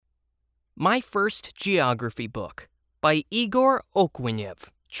My First Geography Book by Igor Okwiniev.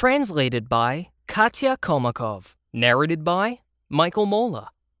 Translated by Katya Komakov. Narrated by Michael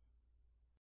Mola.